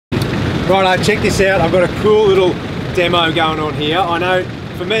Right, check this out. I've got a cool little demo going on here. I know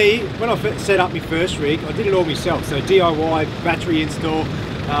for me, when I set up my first rig, I did it all myself. So DIY, battery install,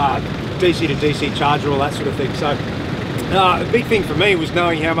 DC to DC charger, all that sort of thing. So the big thing for me was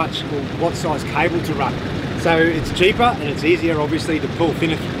knowing how much, or what size cable to run. So it's cheaper and it's easier obviously to pull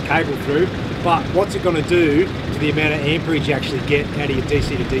thinner cable through, but what's it going to do to the amount of amperage you actually get out of your DC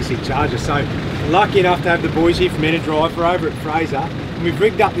to DC charger? So I'm lucky enough to have the boys here from Enerdrive for over at Fraser, and we've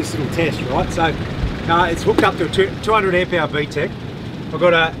rigged up this little test, right? So it's hooked up to a 200 amp hour VTEC. I've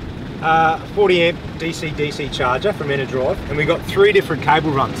got a 40 amp DC-DC charger from Enerdrive, and we've got 3 different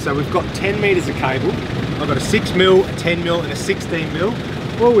cable runs. So we've got 10 meters of cable. I've got a 6mm, a 10mm and a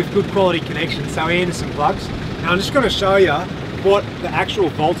 16mm, all with good quality connections, so Anderson plugs. Now I'm just going to show you what the actual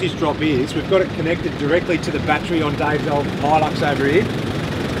voltage drop is. We've got it connected directly to the battery on Dave's old Hilux over here,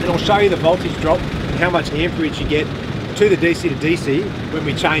 and I'll show you the voltage drop and how much amperage you get to the DC to DC when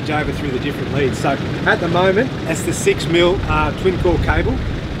we change over through the different leads. So at the moment, that's the 6mm twin core cable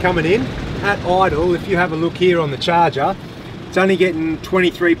coming in. At idle, if you have a look here on the charger, it's only getting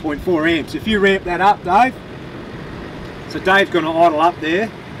 23.4 amps. If you ramp that up, Dave, so Dave's going to idle up there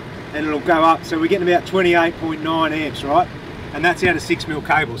and it'll go up. So we're getting about 28.9 amps, right? And that's out of 6mm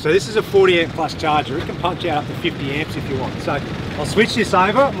cable. So this is a 40 amp plus charger. It can punch out up to 50 amps if you want. So I'll switch this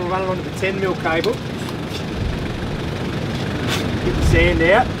over and we'll run it onto the 10mm cable. Get the sand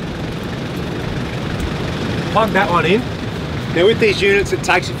out. Plug that one in. Now with these units it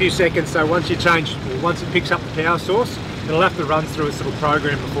takes a few seconds, so once it picks up the power source, it'll have to run through its little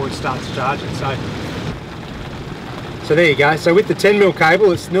program before it starts charging. So there you go. So with the 10mm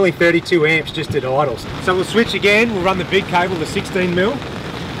cable, it's nearly 32 amps just at idle. So we'll switch again, we'll run the big cable, the 16mm.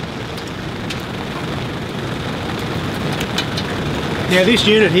 Now this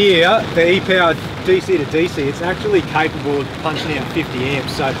unit here, the e-powered DC to DC, it's actually capable of punching out 50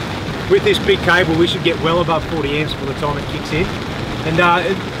 amps. So with this big cable, we should get well above 40 amps by the time it kicks in. And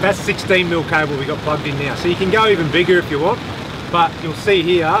that's 16mm cable we got plugged in now. So you can go even bigger if you want, but you'll see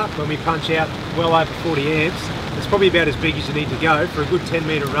here when we punch out well over 40 amps, it's probably about as big as you need to go for a good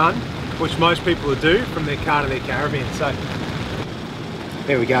 10-meter run, which most people will do from their car to their caravan. So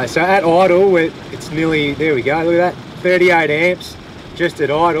there we go. So at idle, it's nearly, there we go, look at that, 38 amps just at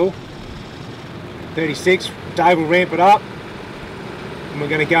idle. 36, Dave will ramp it up. And we're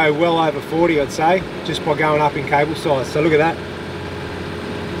going to go well over 40, I'd say, just by going up in cable size. So look at that.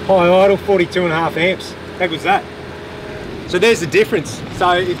 High idle, 42.5 amps. How good's that? So there's the difference.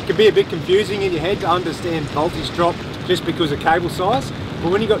 So it can be a bit confusing in your head to understand voltage drop just because of cable size.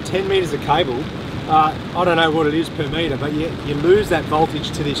 But when you've got 10 meters of cable, I don't know what it is per meter, but you lose that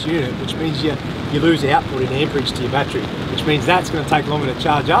voltage to this unit, which means you lose output in amperage to your battery, which means that's going to take longer to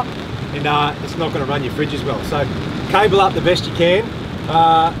charge up, and it's not going to run your fridge as well. So cable up the best you can.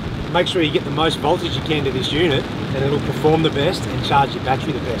 Make sure you get the most voltage you can to this unit, and it'll perform the best and charge your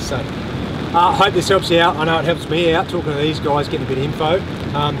battery the best. So I hope this helps you out. I know it helps me out talking to these guys, getting a bit of info.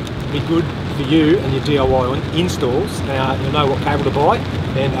 Be good for you and your DIY installs. You'll know what cable to buy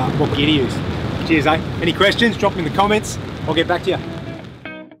and what gear to use. Cheers, eh? Any questions, drop them in the comments. I'll get back to you.